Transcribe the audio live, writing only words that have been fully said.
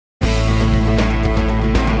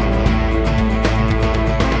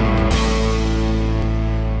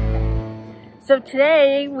So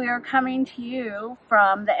today we are coming to you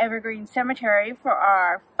from the Evergreen Cemetery for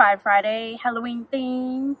our 5 Friday Halloween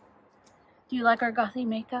theme. Do you like our Gothy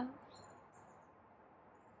makeup?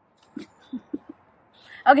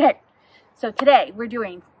 Okay, so today we're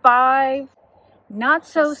doing 5 not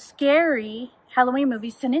so scary Halloween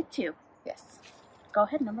movies to knit to. Yes. Go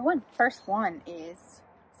ahead, number 1. First one is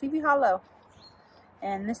Sleepy Hollow.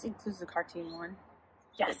 And this includes the cartoon one.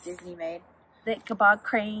 Yes. That Disney made. The Ichabod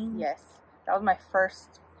Crane. Yes. That was my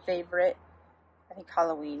first favorite, I think,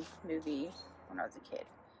 Halloween movie when I was a kid.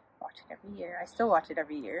 Watch it every year. I still watch it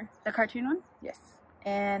every year. The cartoon one? Yes.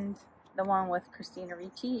 And the one with Christina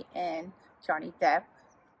Ricci and Johnny Depp.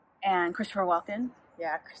 And Christopher Walken.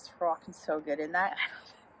 Yeah, Christopher Walken's so good in that.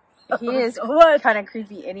 He is kind of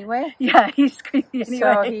creepy anyway. Yeah, he's creepy anyway.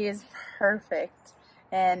 So he is perfect.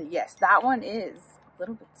 And yes, that one is a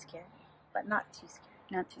little bit scary, but not too scary.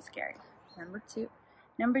 Not too scary. Number 2.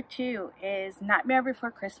 Number 2 is Nightmare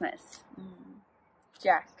Before Christmas.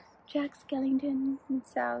 Jack Skellington and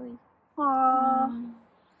Sally. Aww.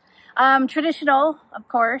 Traditional, of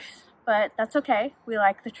course, but that's okay. We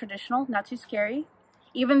like the traditional, not too scary.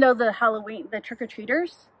 Even though the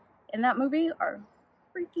trick-or-treaters in that movie are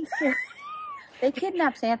freaky scary. They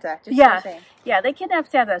kidnap Santa. Yeah, they kidnap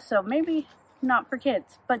Santa, so maybe not for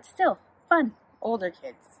kids, but still fun. Older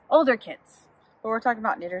kids. But we're talking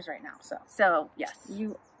about knitters right now, so yes,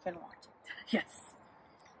 you can watch it. Yes.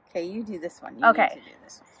 Okay, you do this one. Okay. Need to do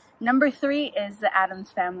this one. Number 3 is The Addams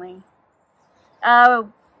Family.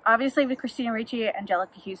 Obviously with Christina Ricci,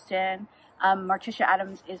 Angelica Houston. Morticia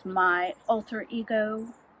Addams is my alter ego,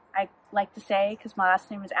 I like to say, because my last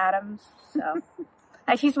name is Addams. So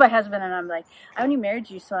he's my husband, and I'm like, I only married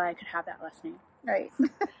you so I could have that last name. Right.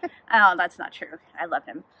 Oh, that's not true. I love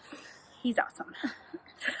him. He's awesome.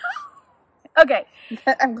 Okay.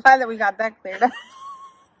 I'm glad that we got that cleared up.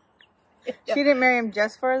 She didn't marry him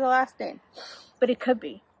just for the last name. But it could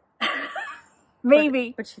be.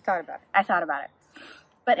 Maybe. But she thought about it. I thought about it.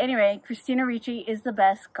 But anyway, Christina Ricci is the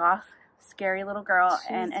best goth, scary little girl.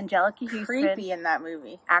 She's and Angelica Houston creepy in that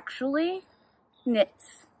movie. Actually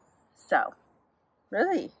knits. So.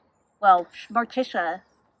 Really? Well, Morticia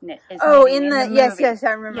knit is in the yes, movie. yes,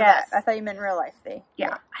 I remember that. I thought you meant real life.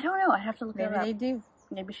 Yeah. I don't know. I have to look it up. Maybe they do.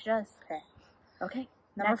 Maybe she does. Okay.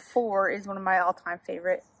 Number 4 is one of my all-time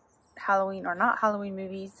favorite Halloween or not Halloween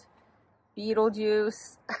movies.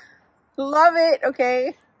 Beetlejuice. Love it.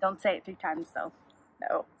 Okay. Don't say it 3 times though.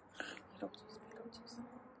 No. Beetlejuice.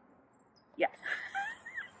 Yeah.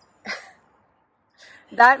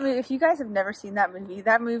 That movie, if you guys have never seen that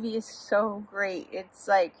movie is so great. It's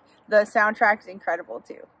like, the soundtrack is incredible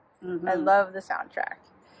too. I love the soundtrack.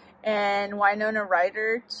 And Winona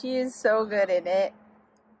Ryder, she is so good in it.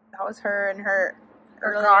 That was her in her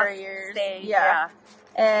earlier years. Stage, yeah.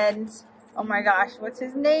 And, oh my gosh, what's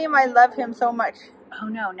his name? I love him so much. Oh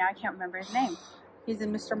no, now I can't remember his name. He's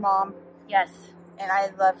in Mr. Mom. Yes. And I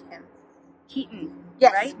love him. Keaton.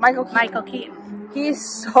 Yes, right? Michael Keaton. He's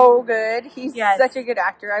so good. He's such a good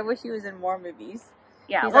actor. I wish he was in more movies.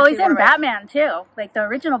 Yeah, well, he's in Batman too, like the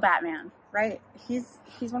original Batman. Right. He's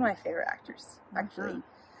one of my favorite actors, actually.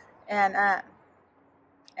 And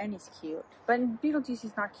he's cute. But in Beetlejuice,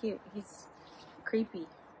 he's not cute. He's creepy.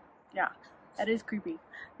 Yeah, that is creepy.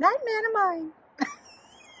 That man of mine.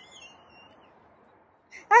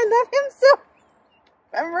 I love him so.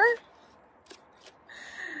 Remember?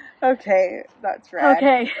 Okay, that's right.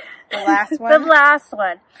 Okay. The last one? The last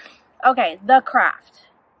one. Okay, The Craft.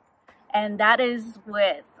 And that is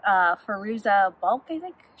with Fairuza Balk, I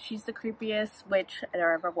think. She's the creepiest witch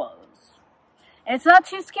there ever was. And it's not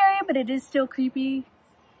too scary, but it is still creepy.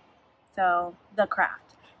 So, The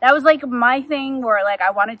Craft. That was like my thing where like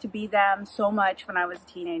I wanted to be them so much when I was a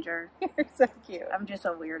teenager. You're so cute. I'm just a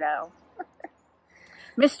weirdo.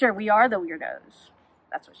 Mister, we are the weirdos.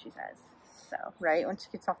 That's what she says. So. Right, when she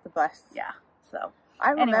gets off the bus. Yeah. So. I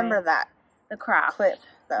remember that. The Craft. Clip,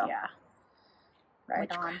 though. Yeah. Right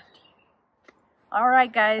Witchcraft. on. All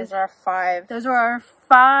right, guys. Those are our 5. Those are our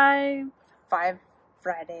 5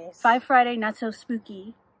 Fridays. 5 Friday not so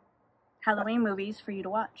spooky Halloween movies for you to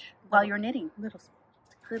watch while you're knitting. Little spooky.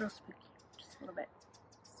 Just a little bit.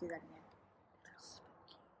 Let's do that again. Little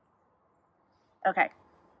spooky. Okay.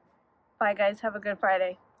 Bye, guys. Have a good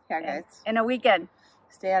Friday. Yeah, guys. And a weekend.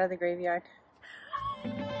 Stay out of the graveyard.